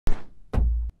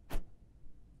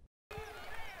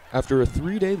After a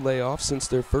 3-day layoff since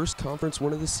their first conference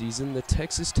win of the season, the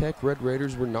Texas Tech Red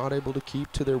Raiders were not able to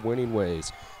keep to their winning ways.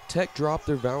 Tech dropped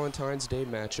their Valentine's Day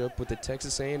matchup with the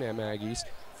Texas A&M Aggies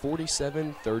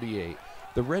 47-38.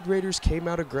 The Red Raiders came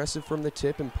out aggressive from the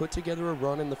tip and put together a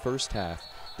run in the first half.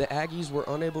 The Aggies were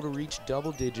unable to reach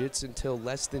double digits until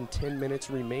less than 10 minutes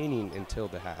remaining until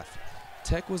the half.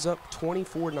 Tech was up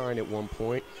 24-9 at one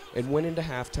point and went into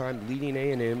halftime leading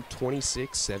A&M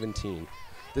 26-17.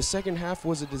 The second half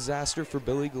was a disaster for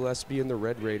Billy Gillespie and the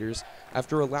Red Raiders.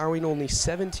 After allowing only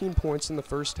 17 points in the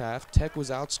first half, Tech was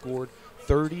outscored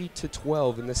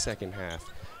 30-12 in the second half.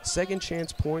 Second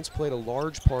chance points played a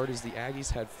large part as the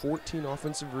Aggies had 14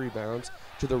 offensive rebounds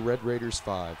to the Red Raiders'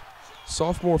 5.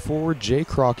 Sophomore forward Jay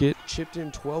Crockett chipped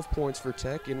in 12 points for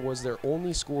Tech and was their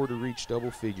only scorer to reach double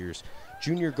figures.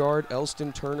 Junior guard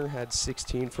Elston Turner had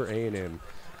 16 for A&M.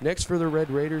 Next for the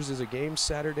Red Raiders is a game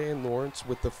Saturday in Lawrence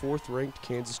with the 4th-ranked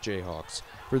Kansas Jayhawks.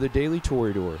 For the Daily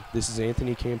Toreador, this is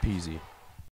Anthony Campise.